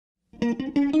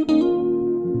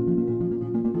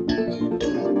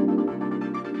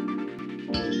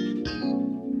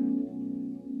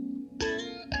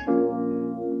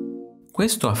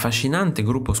Questo affascinante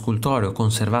gruppo scultoreo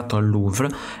conservato al Louvre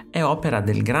è opera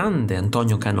del grande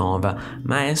Antonio Canova,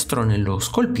 maestro nello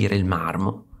scolpire il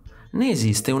marmo. Ne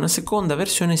esiste una seconda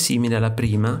versione simile alla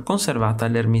prima, conservata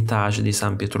all'Ermitage di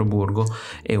San Pietroburgo,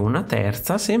 e una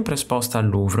terza sempre esposta al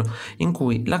Louvre, in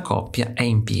cui la coppia è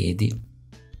in piedi.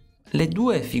 Le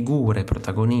due figure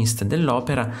protagoniste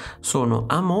dell'opera sono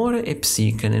Amore e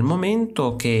Psiche nel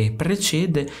momento che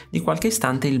precede di qualche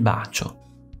istante il bacio.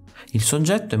 Il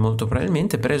soggetto è molto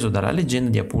probabilmente preso dalla leggenda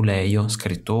di Apuleio,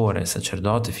 scrittore,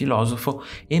 sacerdote, filosofo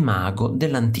e mago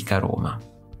dell'antica Roma.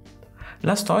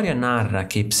 La storia narra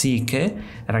che Psiche,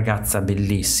 ragazza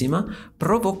bellissima,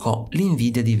 provocò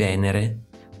l'invidia di Venere,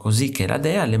 così che la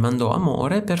dea le mandò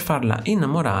Amore per farla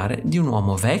innamorare di un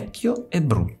uomo vecchio e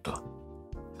brutto.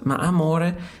 Ma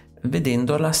Amore,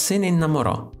 vedendola, se ne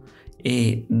innamorò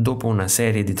e, dopo una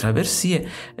serie di traversie,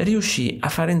 riuscì a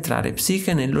far entrare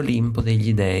Psiche nell'Olimpo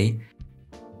degli dei.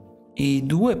 I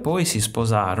due poi si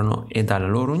sposarono e dalla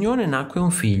loro unione nacque un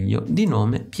figlio di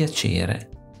nome Piacere.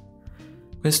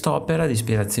 Quest'opera di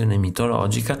ispirazione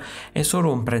mitologica è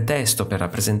solo un pretesto per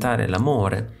rappresentare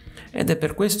l'amore, ed è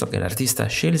per questo che l'artista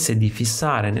scelse di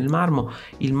fissare nel marmo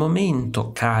il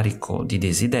momento carico di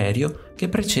desiderio che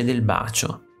precede il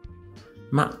bacio.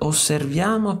 Ma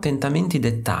osserviamo attentamente i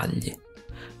dettagli.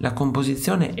 La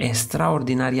composizione è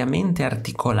straordinariamente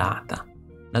articolata.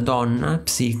 La donna,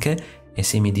 Psiche, è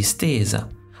semidistesa,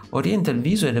 orienta il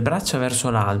viso e le braccia verso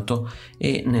l'alto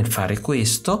e, nel fare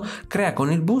questo, crea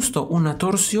con il busto una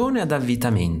torsione ad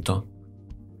avvitamento.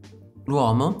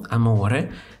 L'uomo,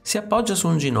 Amore, si appoggia su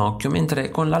un ginocchio mentre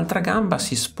con l'altra gamba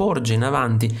si sporge in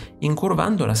avanti,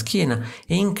 incurvando la schiena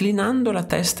e inclinando la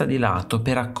testa di lato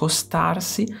per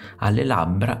accostarsi alle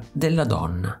labbra della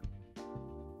donna.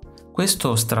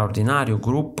 Questo straordinario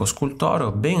gruppo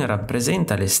scultoreo ben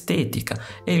rappresenta l'estetica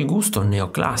e il gusto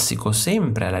neoclassico,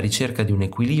 sempre alla ricerca di un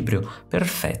equilibrio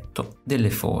perfetto delle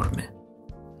forme.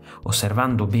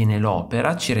 Osservando bene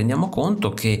l'opera ci rendiamo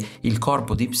conto che il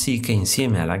corpo di Psiche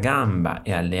insieme alla gamba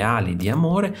e alle ali di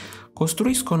Amore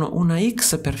costruiscono una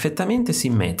X perfettamente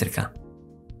simmetrica.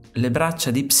 Le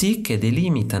braccia di Psiche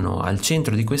delimitano al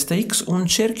centro di questa X un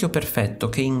cerchio perfetto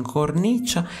che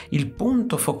incornicia il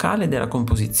punto focale della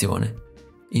composizione,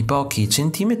 i pochi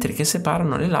centimetri che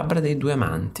separano le labbra dei due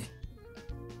amanti.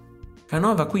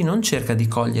 Canova qui non cerca di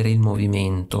cogliere il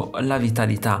movimento, la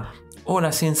vitalità o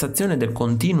la sensazione del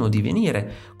continuo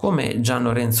divenire, come Gian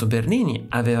Lorenzo Bernini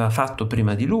aveva fatto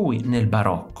prima di lui nel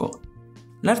barocco.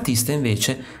 L'artista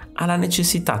invece ha la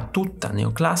necessità tutta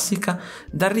neoclassica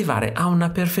d'arrivare a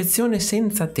una perfezione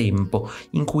senza tempo,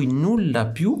 in cui nulla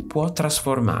più può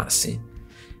trasformarsi.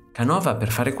 Canova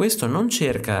per fare questo non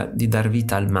cerca di dar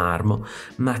vita al marmo,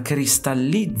 ma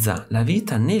cristallizza la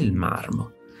vita nel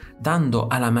marmo, dando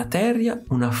alla materia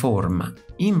una forma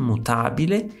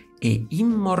immutabile e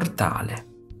immortale.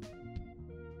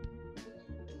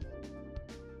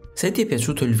 Se ti è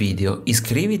piaciuto il video,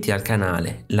 iscriviti al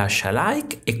canale, lascia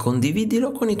like e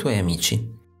condividilo con i tuoi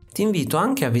amici. Ti invito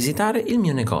anche a visitare il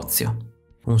mio negozio.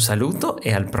 Un saluto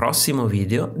e al prossimo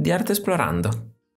video di Artesplorando.